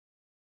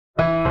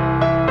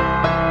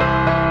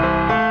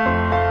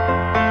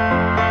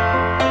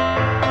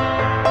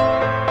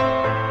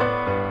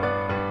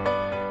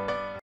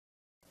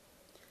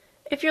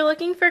If you're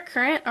looking for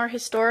current or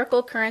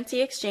historical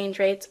currency exchange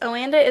rates,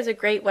 Oanda is a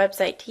great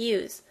website to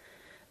use.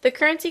 The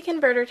Currency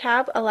Converter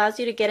tab allows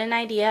you to get an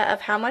idea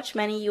of how much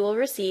money you will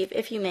receive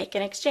if you make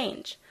an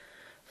exchange.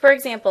 For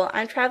example,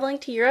 I'm traveling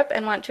to Europe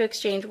and want to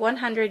exchange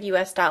 100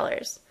 US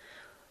dollars.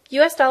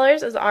 US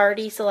dollars is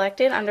already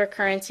selected under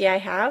currency I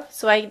have,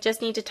 so I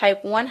just need to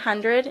type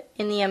 100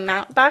 in the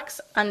amount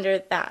box under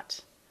that.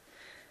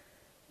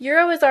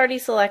 Euro is already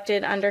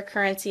selected under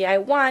currency I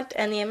want,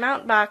 and the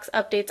amount box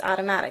updates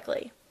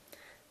automatically.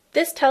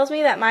 This tells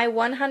me that my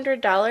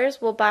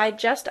 $100 will buy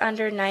just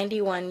under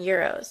 91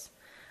 euros.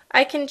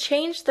 I can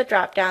change the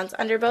drop-downs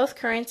under both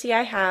currency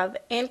I have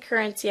and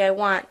currency I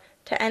want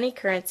to any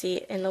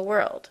currency in the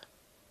world.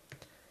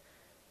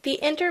 The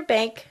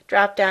interbank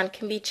drop-down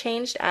can be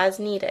changed as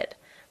needed.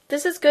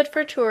 This is good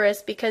for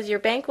tourists because your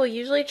bank will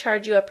usually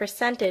charge you a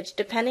percentage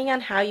depending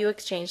on how you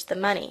exchange the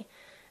money.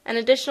 An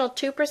additional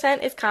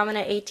 2% is common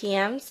at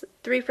ATMs,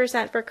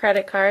 3% for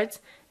credit cards,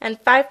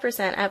 and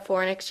 5% at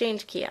foreign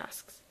exchange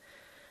kiosks.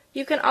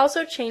 You can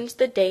also change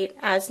the date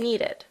as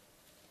needed.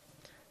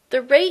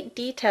 The Rate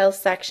Details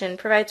section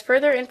provides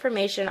further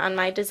information on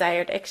my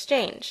desired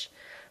exchange.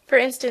 For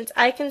instance,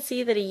 I can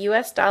see that a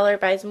US dollar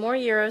buys more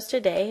euros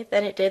today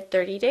than it did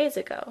 30 days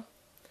ago.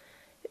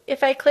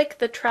 If I click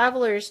the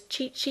Traveler's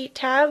Cheat Sheet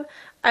tab,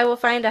 I will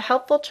find a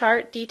helpful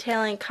chart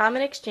detailing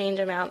common exchange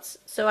amounts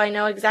so I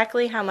know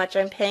exactly how much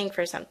I'm paying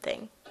for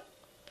something.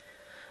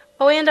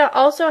 Oanda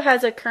also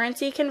has a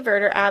currency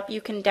converter app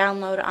you can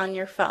download on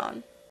your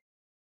phone.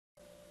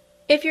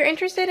 If you're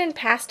interested in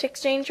past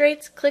exchange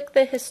rates, click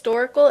the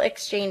Historical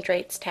Exchange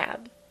Rates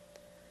tab.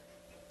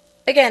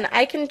 Again,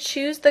 I can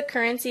choose the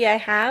currency I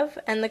have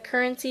and the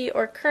currency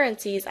or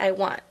currencies I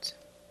want.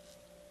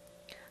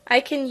 I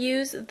can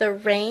use the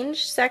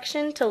Range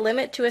section to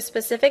limit to a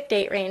specific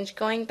date range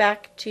going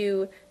back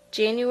to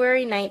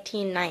January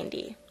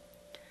 1990.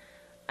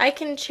 I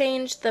can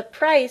change the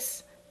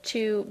price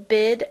to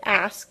bid,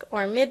 ask,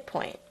 or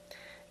midpoint.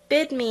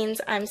 Bid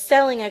means I'm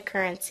selling a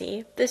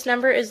currency. This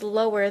number is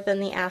lower than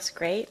the ask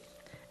rate.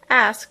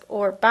 Ask,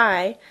 or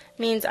buy,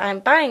 means I'm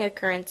buying a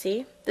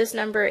currency. This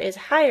number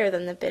is higher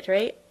than the bid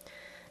rate.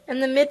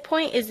 And the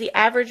midpoint is the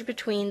average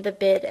between the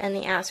bid and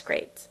the ask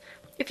rates.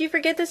 If you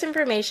forget this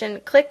information,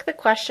 click the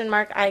question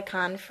mark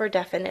icon for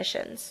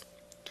definitions.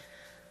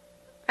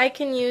 I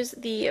can use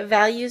the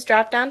Values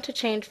dropdown to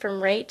change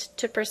from rate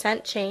to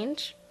percent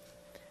change.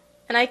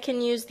 And I can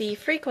use the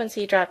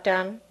Frequency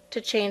dropdown to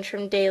change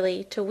from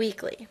daily to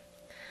weekly.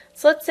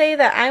 So let's say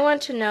that I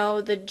want to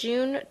know the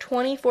June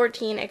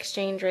 2014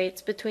 exchange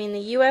rates between the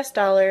US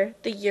dollar,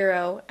 the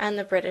euro, and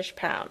the British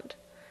pound.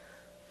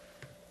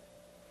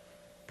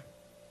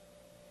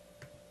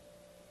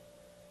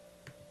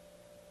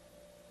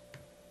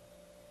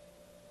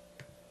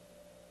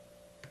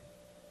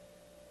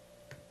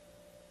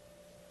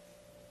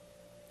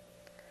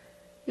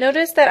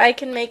 Notice that I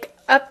can make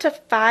up to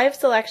 5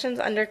 selections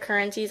under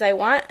currencies I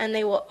want, and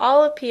they will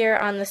all appear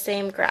on the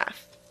same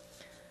graph.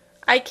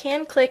 I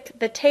can click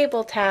the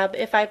Table tab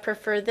if I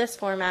prefer this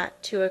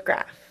format to a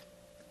graph.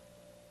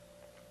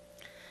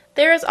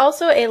 There is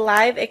also a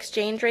Live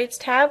Exchange Rates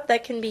tab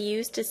that can be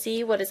used to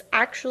see what is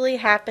actually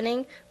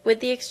happening with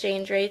the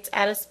exchange rates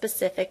at a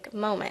specific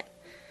moment.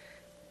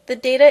 The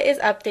data is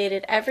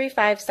updated every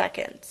 5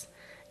 seconds.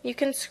 You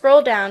can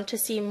scroll down to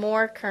see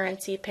more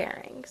currency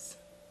pairings.